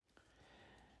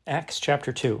Acts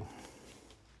chapter 2.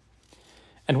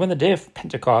 And when the day of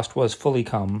Pentecost was fully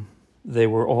come, they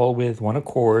were all with one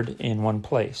accord in one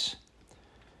place.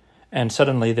 And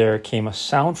suddenly there came a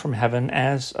sound from heaven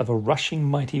as of a rushing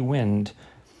mighty wind,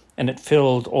 and it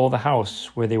filled all the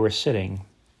house where they were sitting.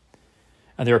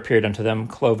 And there appeared unto them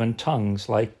cloven tongues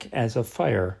like as of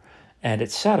fire, and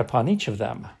it sat upon each of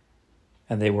them.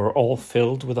 And they were all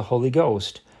filled with the Holy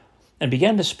Ghost, and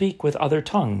began to speak with other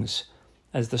tongues,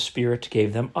 as the Spirit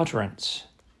gave them utterance.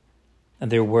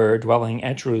 And there were dwelling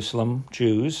at Jerusalem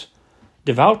Jews,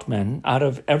 devout men out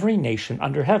of every nation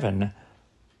under heaven.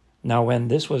 Now when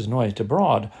this was noised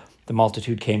abroad, the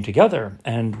multitude came together,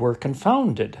 and were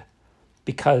confounded,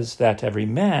 because that every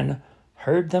man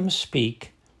heard them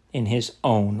speak in his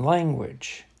own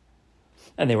language.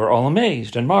 And they were all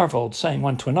amazed, and marveled, saying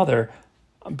one to another,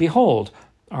 Behold,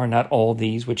 are not all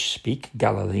these which speak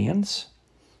Galileans?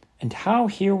 And how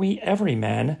hear we every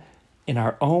man in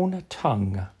our own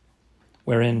tongue,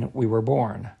 wherein we were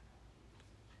born?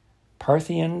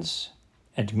 Parthians,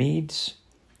 and Medes,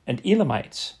 and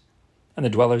Elamites, and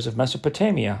the dwellers of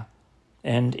Mesopotamia,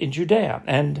 and in Judea,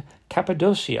 and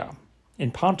Cappadocia, in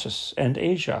Pontus and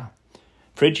Asia,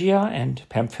 Phrygia and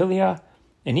Pamphylia,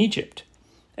 in Egypt,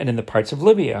 and in the parts of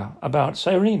Libya about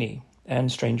Cyrene,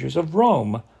 and strangers of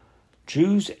Rome,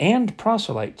 Jews and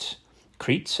proselytes,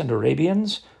 Cretes and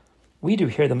Arabians, we do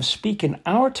hear them speak in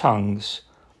our tongues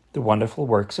the wonderful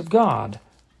works of God.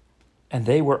 And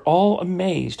they were all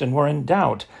amazed and were in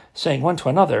doubt, saying one to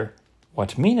another,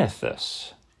 What meaneth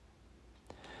this?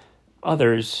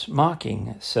 Others,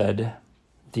 mocking, said,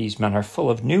 These men are full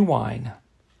of new wine.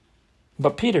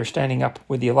 But Peter, standing up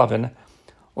with the 11,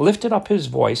 lifted up his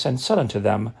voice and said unto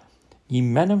them, Ye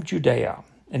men of Judea,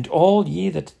 and all ye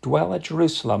that dwell at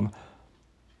Jerusalem,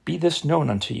 be this known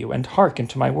unto you, and hearken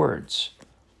to my words.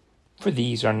 For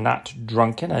these are not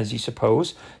drunken, as ye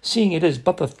suppose, seeing it is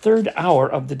but the 3rd hour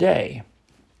of the day.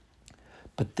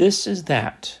 But this is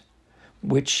that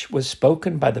which was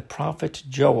spoken by the prophet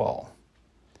Joel.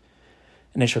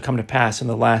 And it shall come to pass in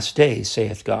the last days,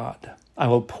 saith God, I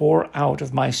will pour out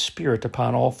of my Spirit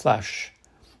upon all flesh,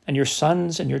 and your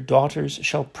sons and your daughters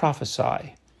shall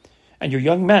prophesy, and your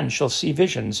young men shall see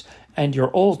visions, and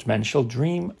your old men shall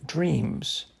dream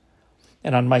dreams.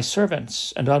 And on my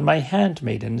servants and on my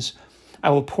handmaidens I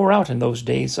will pour out in those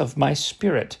days of my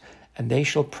Spirit, and they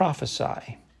shall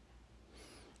prophesy.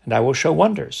 And I will show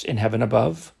wonders in heaven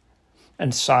above,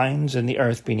 and signs in the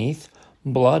earth beneath,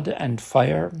 blood and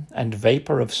fire and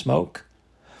vapor of smoke.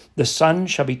 The sun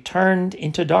shall be turned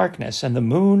into darkness, and the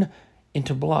moon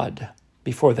into blood,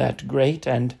 before that great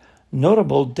and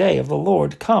notable day of the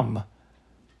Lord come.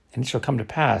 And it shall come to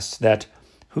pass that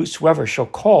whosoever shall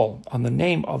call on the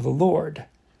name of the Lord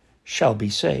shall be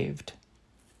saved.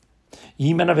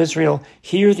 Ye men of Israel,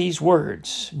 hear these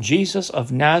words. Jesus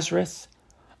of Nazareth,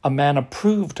 a man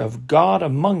approved of God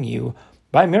among you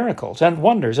by miracles and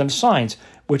wonders and signs,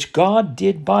 which God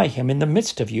did by him in the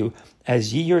midst of you,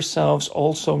 as ye yourselves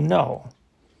also know.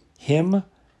 Him,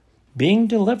 being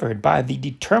delivered by the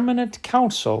determinate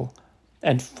counsel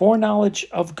and foreknowledge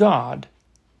of God,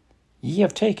 ye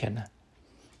have taken,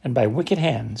 and by wicked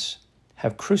hands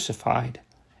have crucified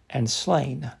and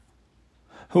slain,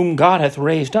 whom God hath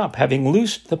raised up, having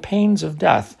loosed the pains of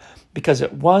death, because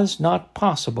it was not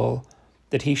possible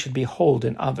that he should be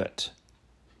holden of it.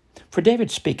 For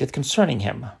David speaketh concerning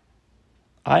him,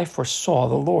 I foresaw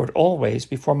the Lord always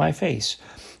before my face,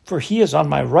 for he is on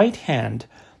my right hand,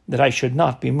 that I should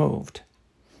not be moved.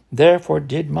 Therefore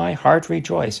did my heart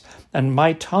rejoice, and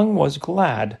my tongue was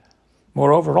glad.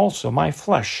 Moreover also my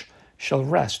flesh shall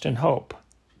rest in hope.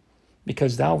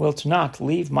 Because thou wilt not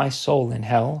leave my soul in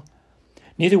hell,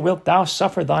 neither wilt thou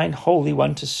suffer thine Holy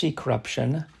One to see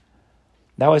corruption.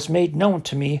 Thou hast made known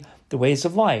to me the ways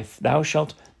of life. Thou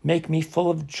shalt make me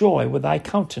full of joy with thy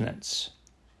countenance.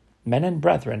 Men and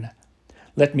brethren,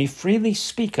 let me freely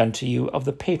speak unto you of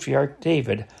the patriarch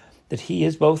David, that he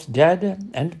is both dead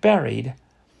and buried,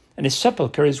 and his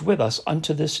sepulchre is with us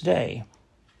unto this day.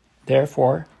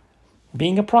 Therefore,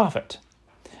 being a prophet,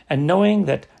 and knowing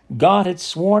that God had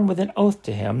sworn with an oath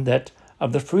to him that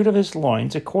of the fruit of his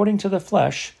loins, according to the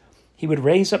flesh, he would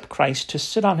raise up Christ to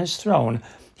sit on his throne,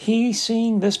 he,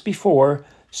 seeing this before,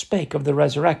 spake of the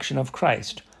resurrection of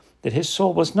Christ, that his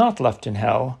soul was not left in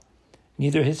hell,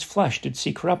 neither his flesh did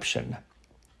see corruption.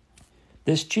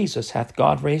 This Jesus hath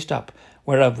God raised up,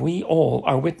 whereof we all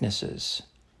are witnesses.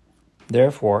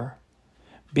 Therefore,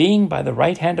 being by the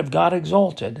right hand of God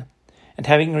exalted, and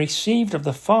having received of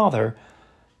the Father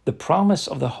the promise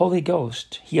of the Holy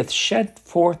Ghost, he hath shed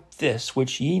forth this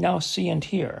which ye now see and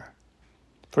hear.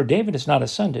 For David is not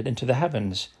ascended into the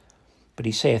heavens, but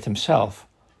he saith himself,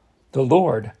 The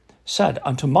Lord said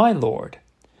unto my Lord,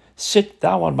 Sit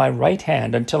thou on my right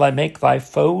hand until I make thy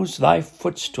foes thy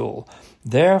footstool.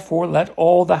 Therefore let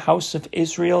all the house of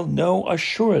Israel know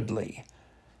assuredly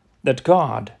that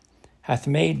God hath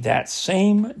made that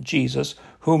same Jesus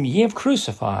whom ye have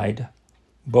crucified,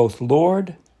 both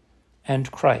Lord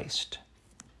and Christ.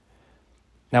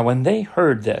 Now when they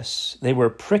heard this, they were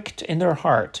pricked in their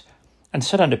heart, and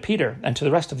said unto Peter and to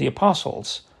the rest of the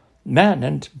apostles, Men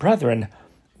and brethren,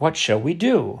 what shall we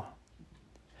do?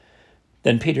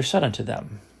 Then Peter said unto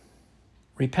them,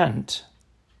 Repent,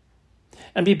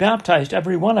 and be baptized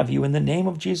every one of you in the name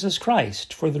of Jesus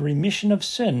Christ for the remission of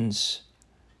sins,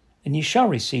 and ye shall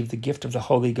receive the gift of the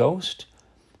Holy Ghost,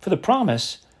 for the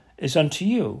promise is unto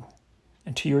you,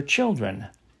 and to your children,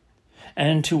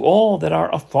 and to all that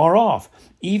are afar off,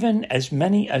 even as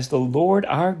many as the Lord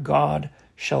our God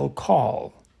shall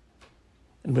call.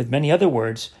 And with many other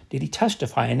words did he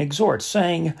testify and exhort,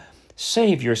 saying,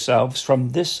 Save yourselves from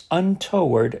this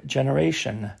untoward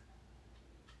generation.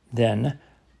 Then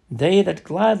they that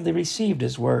gladly received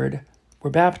his word were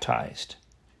baptized.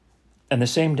 And the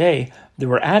same day there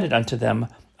were added unto them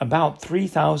about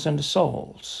 3,000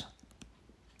 souls.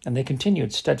 And they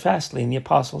continued steadfastly in the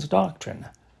apostles' doctrine,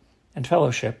 and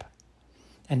fellowship,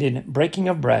 and in breaking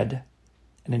of bread,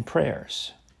 and in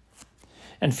prayers.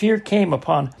 And fear came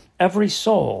upon every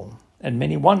soul, and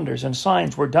many wonders and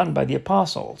signs were done by the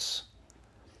apostles.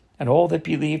 And all that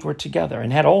believed were together,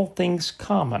 and had all things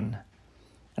common,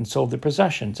 and sold their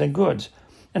possessions and goods,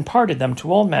 and parted them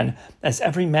to all men, as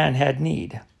every man had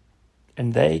need.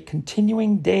 And they,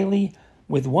 continuing daily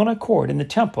with one accord in the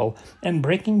temple, and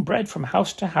breaking bread from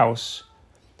house to house,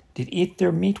 did eat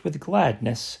their meat with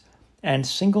gladness and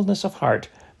singleness of heart,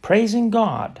 praising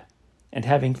God, and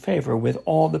having favor with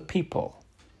all the people.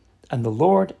 And the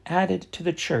Lord added to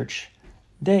the church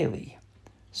daily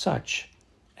such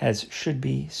as should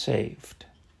be saved.